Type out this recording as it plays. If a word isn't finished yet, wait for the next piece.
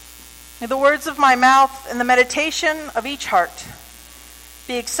May the words of my mouth and the meditation of each heart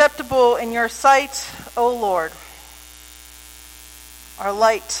be acceptable in your sight, O Lord, our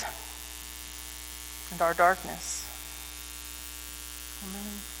light and our darkness.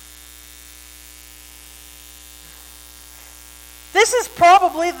 Amen. This is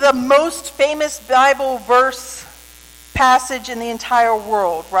probably the most famous Bible verse passage in the entire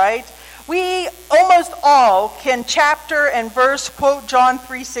world, right? We almost all can chapter and verse quote John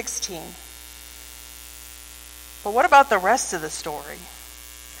 3:16. But what about the rest of the story?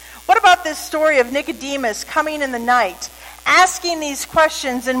 What about this story of Nicodemus coming in the night, asking these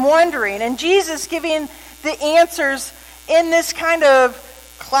questions and wondering, and Jesus giving the answers in this kind of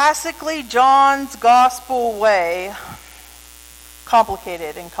classically John's gospel way,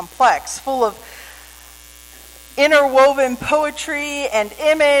 complicated and complex, full of interwoven poetry and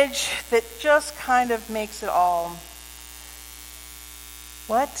image that just kind of makes it all,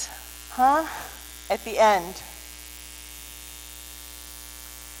 what? Huh? At the end.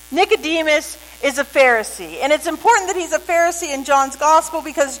 Nicodemus is a Pharisee, and it's important that he's a Pharisee in John's Gospel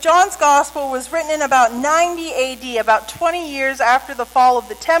because John's Gospel was written in about 90 AD, about 20 years after the fall of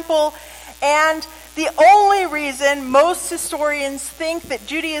the temple, and the only reason most historians think that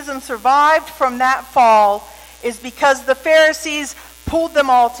Judaism survived from that fall is because the Pharisees pulled them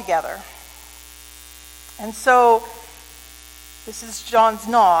all together. And so, this is John's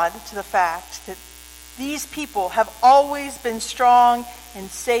nod to the fact that these people have always been strong in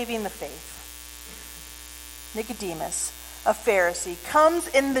saving the faith. Nicodemus, a Pharisee, comes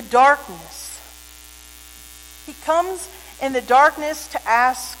in the darkness. He comes in the darkness to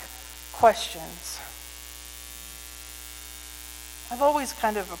ask questions. I've always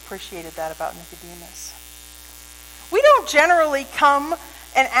kind of appreciated that about Nicodemus. We don't generally come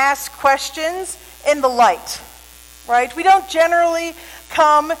and ask questions in the light, right? We don't generally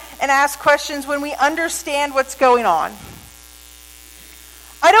come and ask questions when we understand what's going on.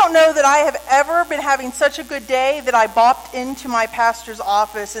 I don't know that I have ever been having such a good day that I bopped into my pastor's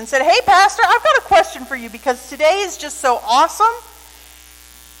office and said, "Hey, pastor, I've got a question for you because today is just so awesome,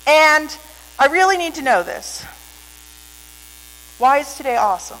 and I really need to know this. Why is today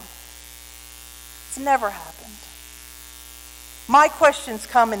awesome?" It's never happened. My questions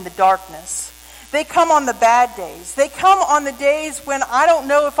come in the darkness. They come on the bad days. They come on the days when I don't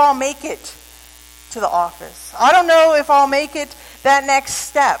know if I'll make it to the office. I don't know if I'll make it that next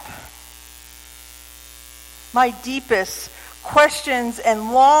step. My deepest questions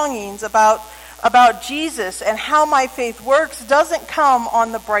and longings about Jesus and how my faith works doesn't come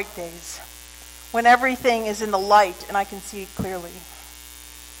on the bright days when everything is in the light and I can see it clearly.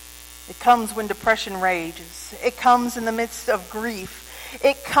 It comes when depression rages. It comes in the midst of grief.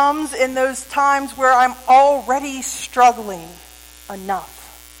 It comes in those times where I'm already struggling enough.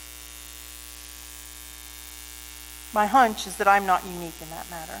 My hunch is that I'm not unique in that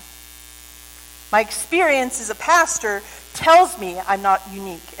matter. My experience as a pastor tells me I'm not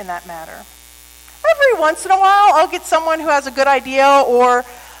unique in that matter. Every once in a while, I'll get someone who has a good idea or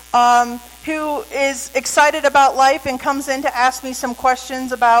who is excited about life and comes in to ask me some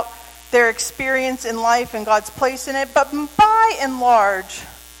questions about their experience in life and God's place in it. But by and large,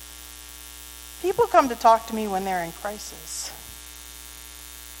 people come to talk to me when they're in crisis.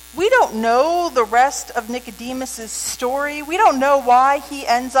 We don't know the rest of Nicodemus' story. We don't know why he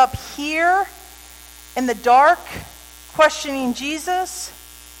ends up here in the dark questioning Jesus.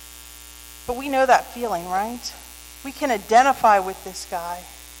 But we know that feeling, right? We can identify with this guy.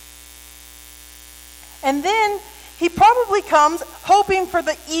 And then he probably comes hoping for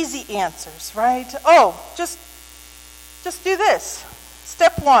the easy answers, right? Oh, just do this.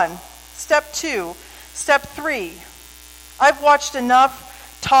 Step 1, step 2, step 3. I've watched enough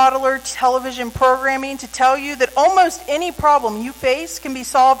toddler television programming to tell you that almost any problem you face can be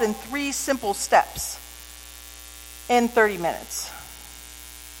solved in 3 simple steps in 30 minutes.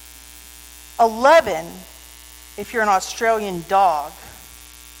 11 if you're an Australian dog.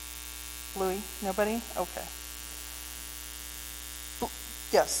 Bluey? Nobody? Okay.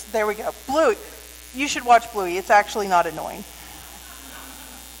 Yes, there we go. Bluey. You should watch Bluey. It's actually not annoying.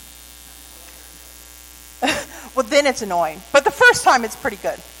 Well, then it's annoying. But the first time it's pretty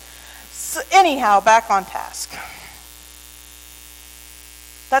good. So anyhow, back on task.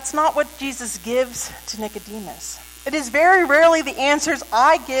 That's not what Jesus gives to Nicodemus. It is very rarely the answers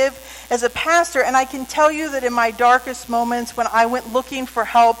I give as a pastor, and I can tell you that in my darkest moments when I went looking for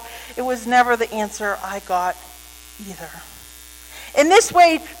help, it was never the answer I got either. In this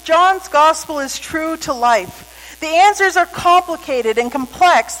way, John's gospel is true to life. The answers are complicated and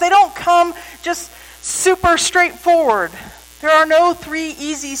complex. They don't come just super straightforward. There are no 3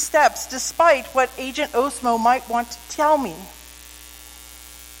 easy steps, despite what Agent Osmo might want to tell me.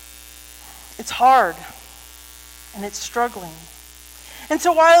 It's hard, and it's struggling. And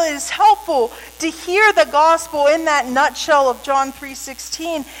so while it is helpful to hear the gospel in that nutshell of John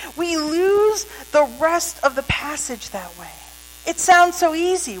 3:16, we lose the rest of the passage that way. It sounds so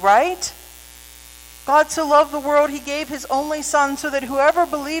easy, right? God so loved the world, he gave his only Son, so that whoever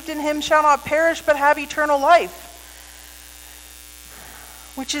believed in him shall not perish but have eternal life.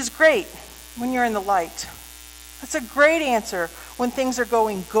 Which is great when you're in the light. That's a great answer when things are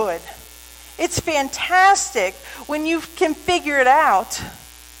going good. It's fantastic when you can figure it out.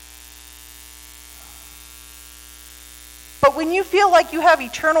 But when you feel like you have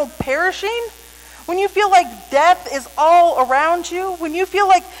eternal perishing, when you feel like death is all around you, when you feel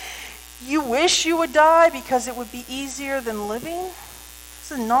like you wish you would die because it would be easier than living,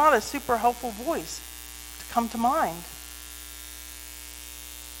 this is not a super helpful voice to come to mind.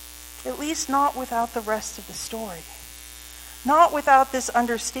 At least not without the rest of the story. Not without this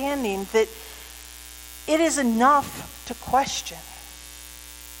understanding that it is enough to question.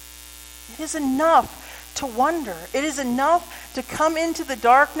 It is enough to wonder. It is enough to come into the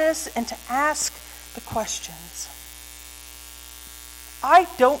darkness and to ask the questions. I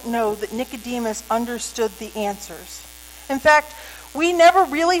don't know that Nicodemus understood the answers. In fact, we never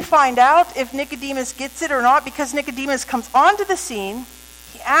really find out if Nicodemus gets it or not, because Nicodemus comes onto the scene.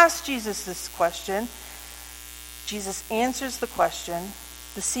 He asks Jesus this question. Jesus answers the question.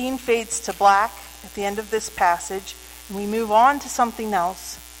 The scene fades to black at the end of this passage, and we move on to something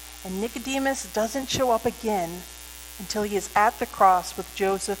else. And Nicodemus doesn't show up again until he is at the cross with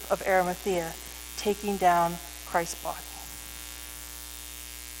Joseph of Arimathea, taking down Christ's body.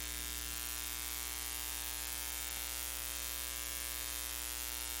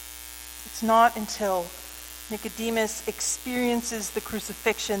 It's not until Nicodemus experiences the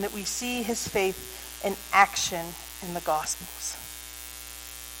crucifixion that we see his faith in action in the Gospels.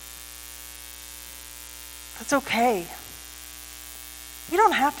 That's okay. We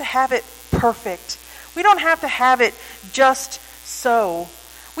don't have to have it perfect. We don't have to have it just so.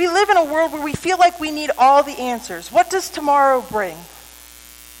 We live in a world where we feel like we need all the answers. What does tomorrow bring?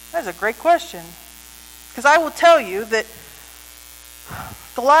 That's a great question. Because I will tell you that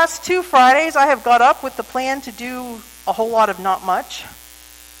the last 2 Fridays I have got up with the plan to do a whole lot of not much.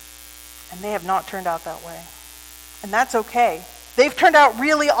 And they have not turned out that way. And that's okay. They've turned out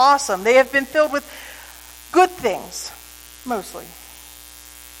really awesome. They have been filled with good things, mostly.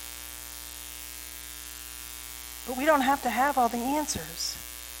 But we don't have to have all the answers.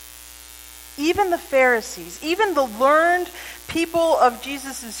 Even the Pharisees, even the learned people of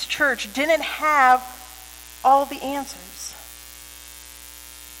Jesus' church didn't have all the answers.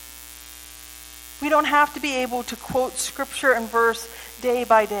 We don't have to be able to quote scripture and verse day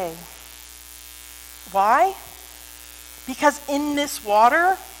by day. Why? Because in this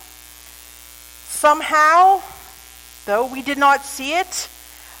water, somehow, though we did not see it,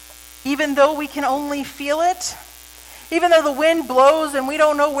 even though we can only feel it, even though the wind blows and we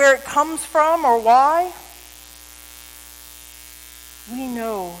don't know where it comes from or why, we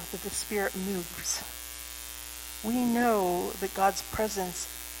know that the Spirit moves. We know that God's presence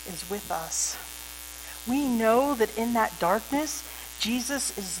is with us. We know that in that darkness,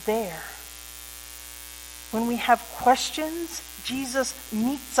 Jesus is there. When we have questions, Jesus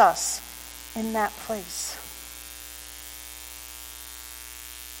meets us in that place.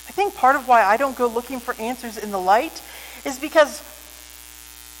 I think part of why I don't go looking for answers in the light is because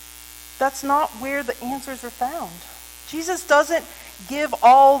that's not where the answers are found. Jesus doesn't give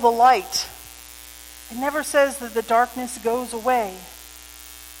all the light. It never says that the darkness goes away.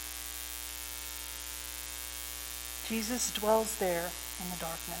 Jesus dwells there in the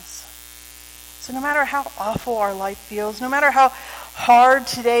darkness. So no matter how awful our life feels, no matter how hard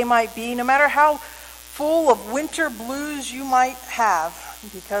today might be, no matter how full of winter blues you might have,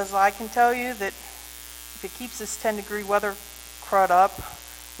 because I can tell you that if it keeps this 10-degree weather crud up,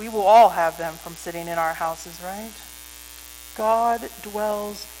 we will all have them from sitting in our houses, right? God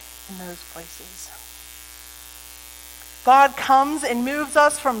dwells in those places. God comes and moves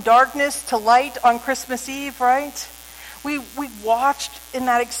us from darkness to light on Christmas Eve, right? We watched in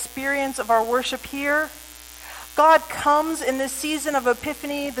that experience of our worship here. God comes in this season of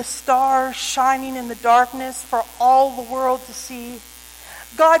Epiphany, the stars shining in the darkness for all the world to see.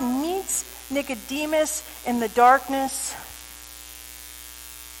 God meets Nicodemus in the darkness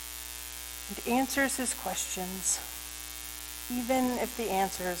and answers his questions, even if the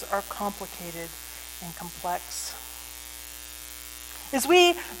answers are complicated and complex. As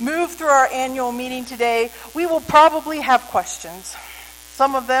we move through our annual meeting today, we will probably have questions.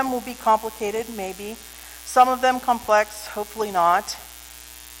 Some of them will be complicated, maybe. Some of them complex, hopefully not.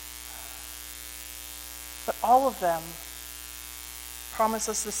 But all of them promise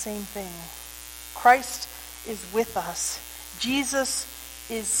us the same thing. Christ is with us. Jesus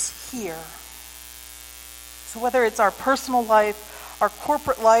is here. So whether it's our personal life, our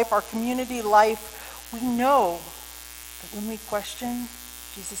corporate life, our community life, we know that when we question,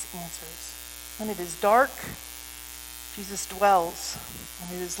 Jesus answers. When it is dark, Jesus dwells.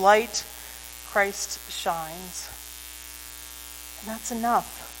 When it is light, Christ shines. And that's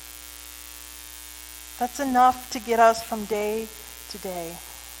enough. That's enough to get us from day to day,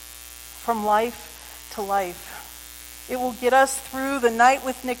 from life to life. It will get us through the night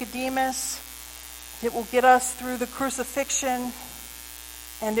with Nicodemus. It will get us through the crucifixion.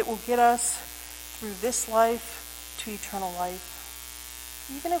 And it will get us through this life to eternal life,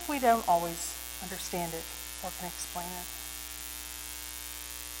 even if we don't always understand it or can explain it.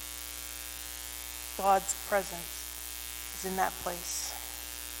 God's presence is in that place.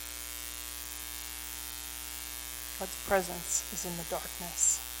 God's presence is in the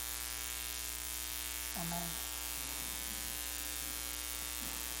darkness. Amen.